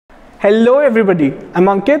Hello everybody, I'm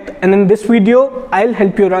Ankit, and in this video I'll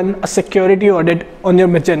help you run a security audit on your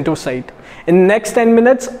Magento site. In the next 10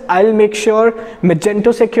 minutes I'll make sure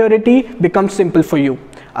Magento security becomes simple for you.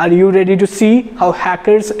 Are you ready to see how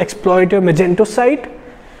hackers exploit your Magento site?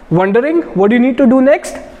 Wondering what you need to do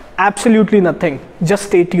next? Absolutely nothing, just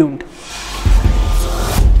stay tuned.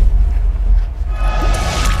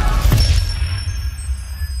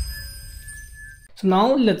 So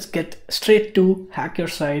now let's get straight to hack your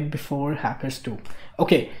site before hackers do.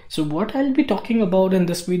 Okay, so what I'll be talking about in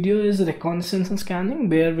this video is reconnaissance and scanning,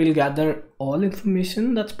 where we'll gather all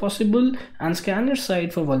information that's possible and scan your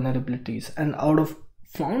site for vulnerabilities. And out of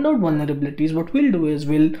found out vulnerabilities, what we'll do is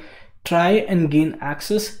we'll try and gain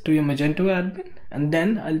access to your Magento admin, and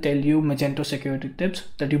then I'll tell you Magento security tips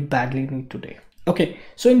that you badly need today. Okay,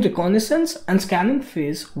 so in reconnaissance and scanning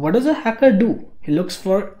phase, what does a hacker do? He looks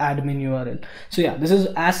for admin URL. So yeah, this is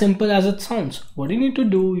as simple as it sounds. What you need to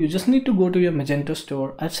do, you just need to go to your Magento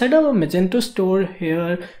store. I've set up a Magento store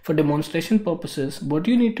here for demonstration purposes. What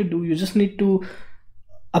you need to do, you just need to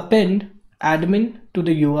append admin to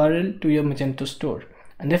the URL to your Magento store.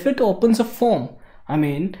 And if it opens a form, I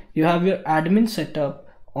mean, you have your admin set up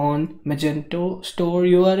on Magento store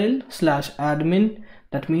URL /admin.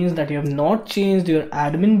 That means that you have not changed your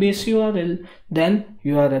admin base URL, then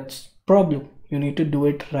you are at problem. You need to do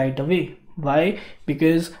it right away. Why?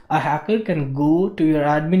 Because a hacker can go to your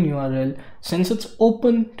admin URL since it's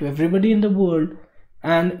open to everybody in the world,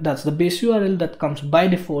 and that's the base URL that comes by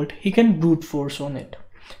default. He can brute force on it,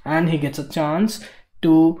 and he gets a chance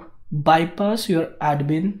to bypass your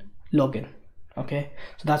admin login. Okay,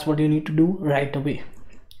 so that's what you need to do right away.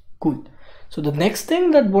 Cool. So the next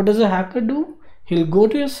thing, that what does a hacker do? He'll go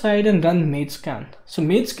to your site and run Mage Scan. So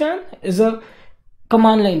Mage Scan is a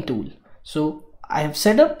command line tool. So I have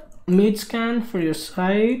set up Mage Scan for your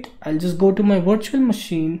site. I'll just go to my virtual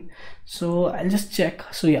machine. So I'll just check.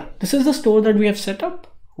 So yeah, this is the store that we have set up.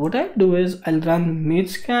 What I'll do is I'll run Mage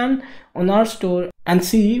Scan on our store and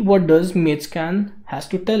see what does Mage Scan has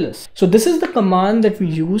to tell us. So this is the command that we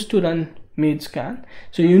use to run Mage Scan.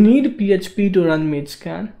 So you need PHP to run Mage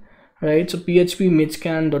Scan. Right, so php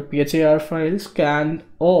magescan.phar file scan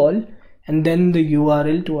all, and then the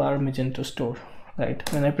URL to our Magento store. Right,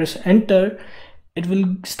 when I press enter, it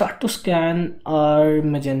will start to scan our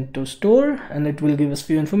Magento store, and it will give us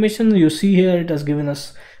few information. You see here it has given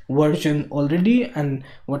us version already, and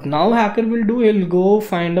what now hacker will do, he'll go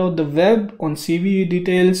find out the web on CVE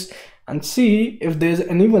details and see if there's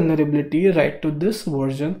any vulnerability right to this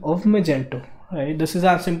version of Magento. Right, this is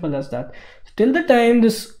as simple as that. Till the time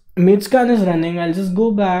this Mage Scan is running, I'll just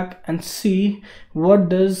go back and see what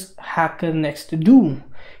does hacker next do.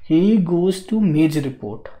 He goes to Mage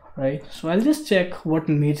Report, right? So I'll just check what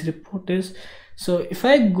Mage Report is. So if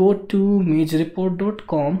I go to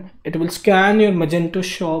magereport.com, it will scan your Magento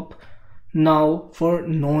shop now for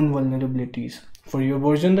known vulnerabilities. For your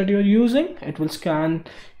version that you're using, it will scan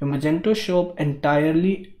your Magento shop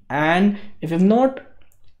entirely, and if you've not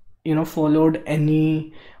followed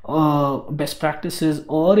any best practices,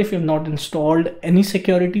 or if you've not installed any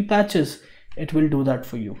security patches, it will do that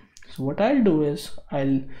for you. So what I'll do is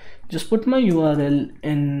I'll just put my URL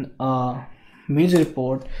in Mage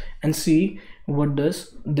Report and see what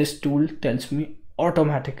does this tool tells me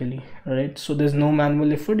automatically. Right, so there's no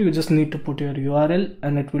manual effort. You just need to put your URL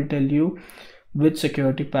and it will tell you which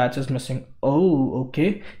security patch is missing. Oh,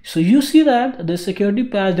 okay, so you see that the security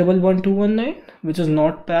patch 11219, which is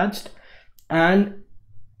not patched, and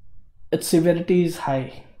its severity is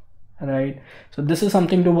high. Right, so this is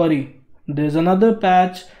something to worry. There's another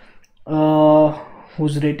patch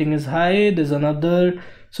whose rating is high. There's another.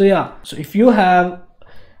 So yeah, so if you have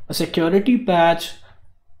a security patch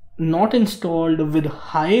not installed with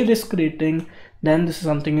high risk rating, then this is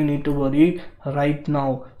something you need to worry right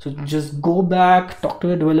now. So just go back, talk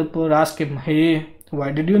to a developer, ask him, hey,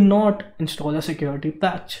 why did you not install a security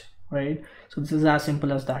patch? Right, so this is as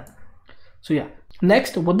simple as that. So yeah,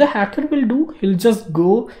 next what the hacker will do, he'll just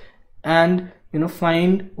go and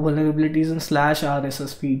find vulnerabilities in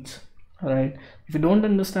 /RSS feeds. Right, if you don't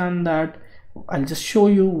understand that, I'll just show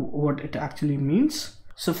you what it actually means.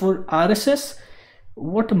 So for RSS,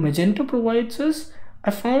 what Magento provides is, I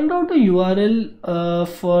found out a URL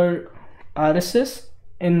for RSS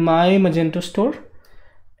in my Magento store.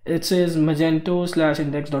 It says magento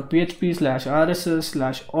 /index.php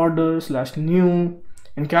 /RSS/order/new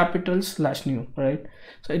in capitals /new. Right,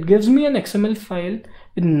 so it gives me an XML file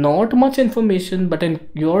with not much information, but in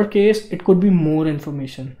your case it could be more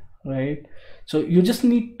information. Right, so you just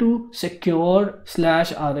need to secure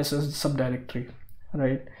 /RSS subdirectory.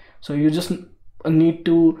 Right, so you just need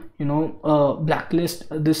to blacklist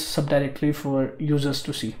this subdirectory for users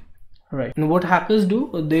to see, right? And what hackers do,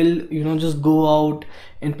 they'll just go out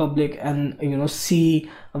in public and see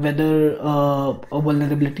whether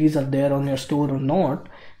vulnerabilities are there on your store or not.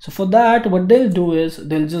 So for that, what they'll do is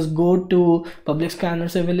they'll just go to public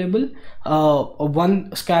scanners available,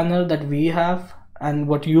 one scanner that we have, and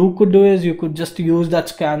what you could do is you could just use that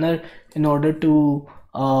scanner in order to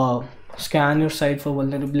scan your site for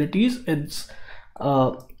vulnerabilities. It's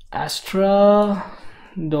astra.sh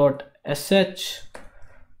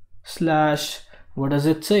 / what does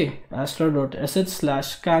it say,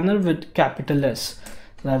 astra.sh/scanner with capital S.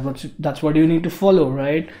 That's what you need to follow,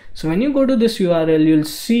 right? So when you go to this URL, you'll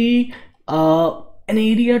see an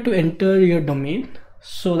area to enter your domain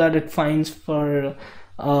so that it finds for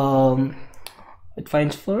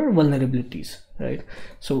vulnerabilities, right?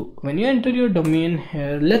 So when you enter your domain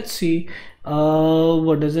here, let's see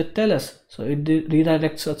what does it tell us. So it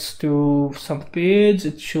redirects us to some page.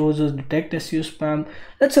 It shows us detect SEO spam.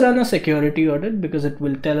 Let's run a security audit because it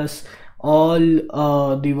will tell us all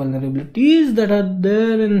the vulnerabilities that are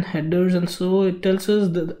there in headers. And so it tells us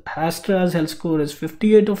that Astra's health score is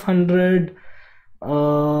 58 of 100.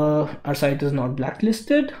 Our site is not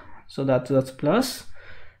blacklisted, so that's plus.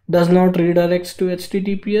 Does not redirects to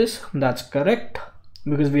HTTPS, that's correct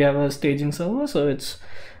because we have a staging server, so it's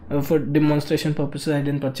for demonstration purposes I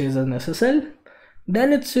didn't purchase an SSL.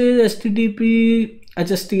 Then it says HTTP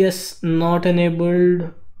HSTS not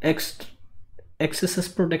enabled, XSS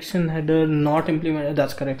protection header not implemented,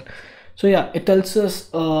 that's correct. So yeah, it tells us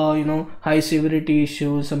high severity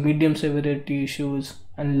issues, some medium severity issues,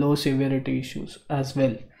 and low severity issues as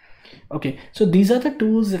well. Okay, so these are the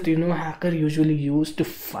tools that hacker usually use to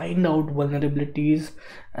find out vulnerabilities,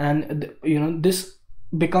 and this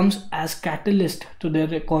becomes as catalyst to their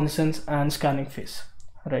reconnaissance and scanning phase,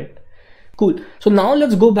 right? Cool. So now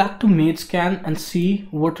let's go back to Magescan and see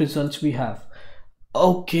what results we have.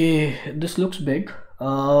 Okay, this looks big.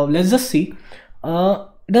 Let's just see.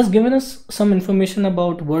 It has given us some information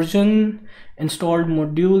about version, installed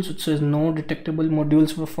modules. It says no detectable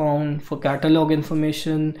modules were found. For catalog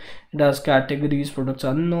information, it has categories, products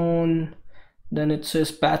unknown. Then it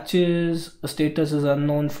says patches, status is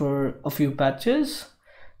unknown for a few patches.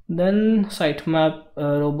 Then sitemap,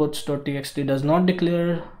 robots.txt does not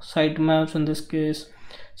declare sitemaps in this case.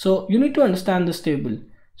 So you need to understand this table.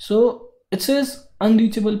 So it says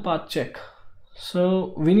unreachable path check.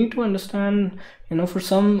 So we need to understand, for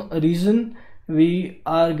some reason we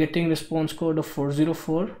are getting response code of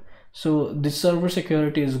 404. So this server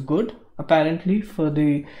security is good apparently for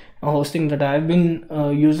the hosting that I've been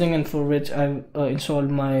using and for which I've installed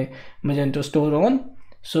my Magento Store on.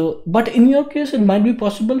 So, but in your case, it might be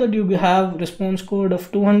possible that you have response code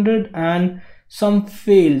of 200 and some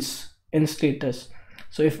fails in status.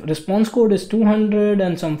 So if response code is 200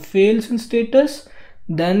 and some fails in status,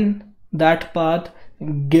 then that path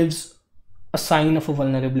gives a sign of a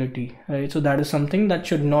vulnerability, right? So that is something that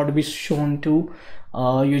should not be shown to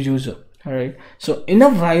your user. All right, so in a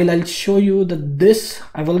while I'll show you that this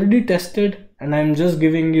I've already tested, and I'm just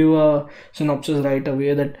giving you a synopsis right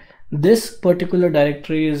away that this particular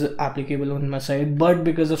directory is applicable on my site, but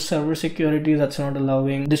because of server security, that's not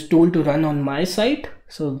allowing this tool to run on my site.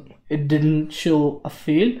 So it didn't show a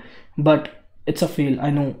fail, but it's a fail.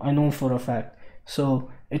 I know for a fact.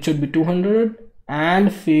 So it should be 200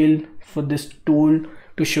 and fail for this tool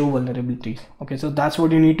to show vulnerabilities. Okay, so that's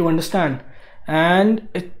what you need to understand, and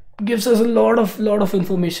it gives us a lot of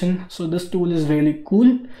information. So this tool is really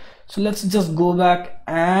cool. So let's just go back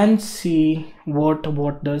and see what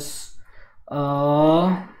does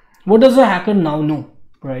a hacker now know,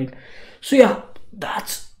 right? So yeah,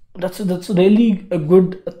 that's really a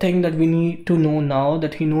good thing that we need to know now,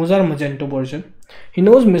 that he knows our Magento version, he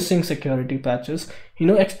knows missing security patches, he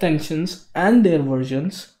knows extensions and their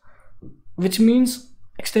versions, which means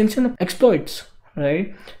extension of exploits,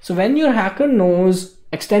 right? So when your hacker knows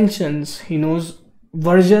extensions, he knows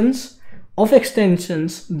versions of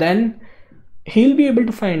extensions, then he'll be able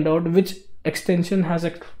to find out which extension has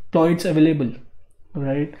exploits available,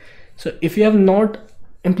 right? So if you have not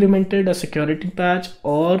implemented a security patch,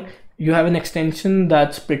 or you have an extension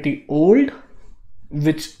that's pretty old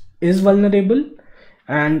which is vulnerable,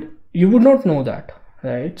 and you would not know that,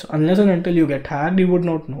 right? So unless and until you get hacked, you would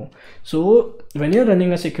not know. So when you're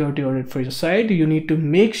running a security audit for your site, you need to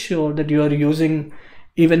make sure that you are using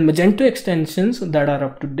even Magento extensions that are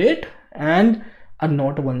up to date and are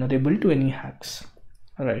not vulnerable to any hacks.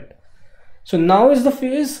 All right, so now is the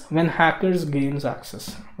phase when hackers gains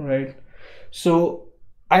access, right? So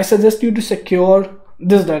I suggest you to secure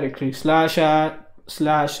this directory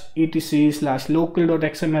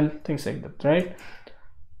apps/etc/local.xml, things like that, right?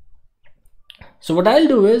 So what I'll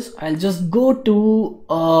do is I'll just go to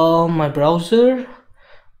my browser.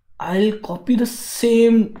 I'll copy the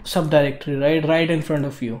same subdirectory right in front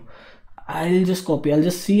of you. I'll just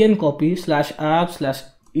cn copy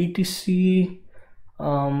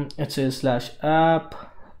 /app/etc. It says /app.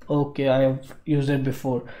 Okay, I have used it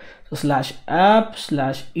before. So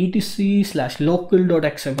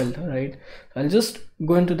 /app/etc/local.xml, right? I'll just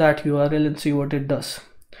go into that URL and see what it does.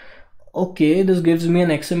 Okay, this gives me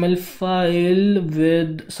an XML file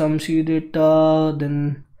with some C data.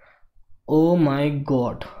 Then, oh my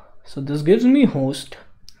god, so this gives me host,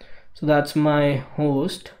 so that's my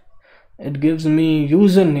host. It gives me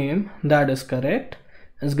username, that is correct.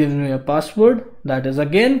 It gives me a password, that is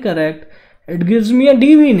again correct. It gives me a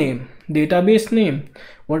DB name, database name.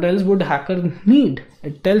 What else would hacker need?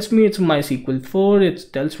 It tells me it's MySQL 4,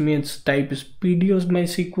 it tells me its type is PDOs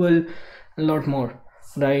MySQL, a lot more,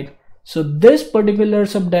 right? So this particular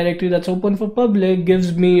subdirectory that's open for public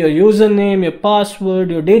gives me your username, your password,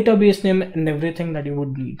 your database name, and everything that you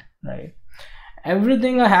would need, right?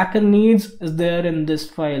 Everything a hacker needs is there in this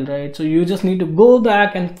file, right? So you just need to go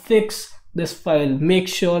back and fix this file, make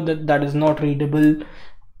sure that that is not readable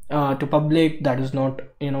to public, that is not,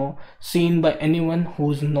 seen by anyone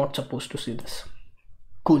who's not supposed to see this.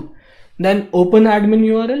 Cool. Then open admin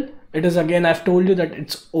URL. It is, again, I've told you that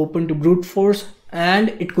it's open to brute force and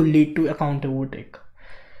it could lead to account overtake.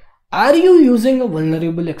 Are you using a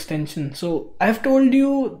vulnerable extension? So I've told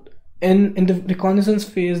you in the reconnaissance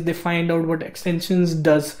phase, they find out what extensions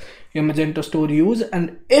does your Magento Store use,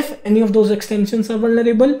 and if any of those extensions are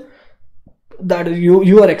vulnerable, that is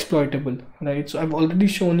you are exploitable, right? So I've already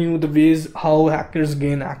shown you the ways how hackers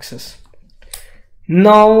gain access.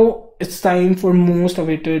 Now it's time for most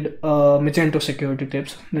awaited Magento security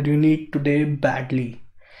tips that you need today badly.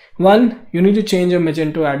 One, you need to change your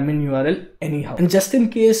Magento admin URL anyhow. And just in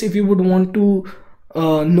case, if you would want to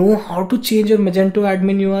know how to change your Magento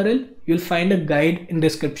admin URL, you'll find a guide in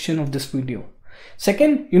description of this video.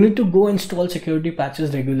 Second, you need to go install security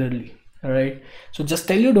patches regularly. All right, so just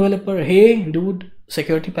tell your developer, hey dude,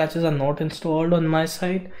 security patches are not installed on my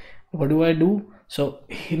side. What do I do? So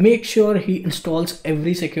make sure he installs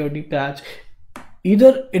every security patch.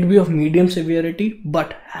 Either it be of medium severity,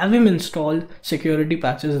 but have him install security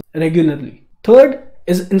patches regularly. Third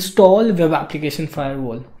is install web application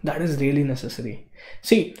firewall. That is really necessary.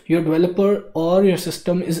 See, your developer or your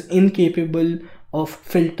system is incapable of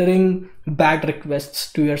filtering bad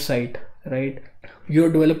requests to your site, right?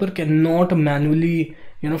 Your developer cannot manually,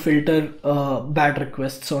 filter bad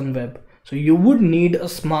requests on web. So you would need a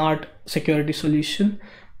smart security solution.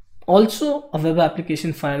 Also a web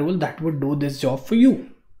application firewall that would do this job for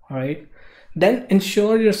you. All right. Then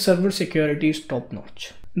ensure your server security is top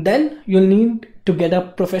notch. Then you'll need to get a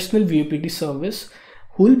professional VAPT service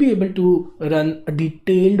who will be able to run a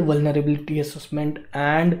detailed vulnerability assessment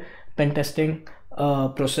and pen testing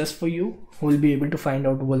process for you, who will be able to find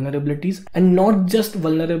out vulnerabilities, and not just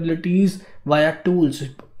vulnerabilities via tools.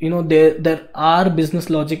 There are business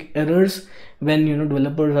logic errors when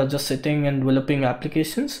developers are just sitting and developing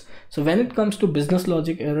applications. So when it comes to business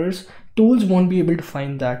logic errors, tools won't be able to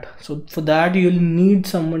find that. So for that, you'll need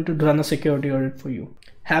someone to run a security audit for you.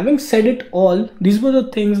 Having said it all, these were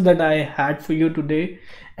the things that I had for you today.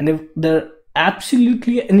 And if there are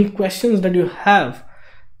absolutely any questions that you have,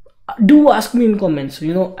 do ask me in comments.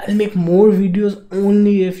 I'll make more videos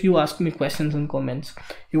only if you ask me questions in comments.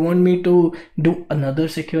 You want me to do another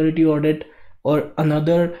security audit, or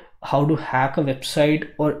another how to hack a website,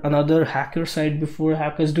 or another hacker site before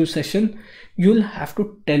hackers do session, you'll have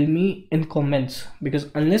to tell me in comments, because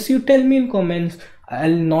unless you tell me in comments,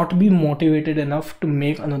 I'll not be motivated enough to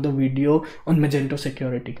make another video on Magento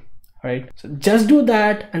security. Right, so just do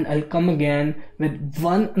that and I'll come again with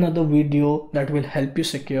another video that will help you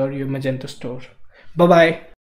secure your Magento store. Bye bye.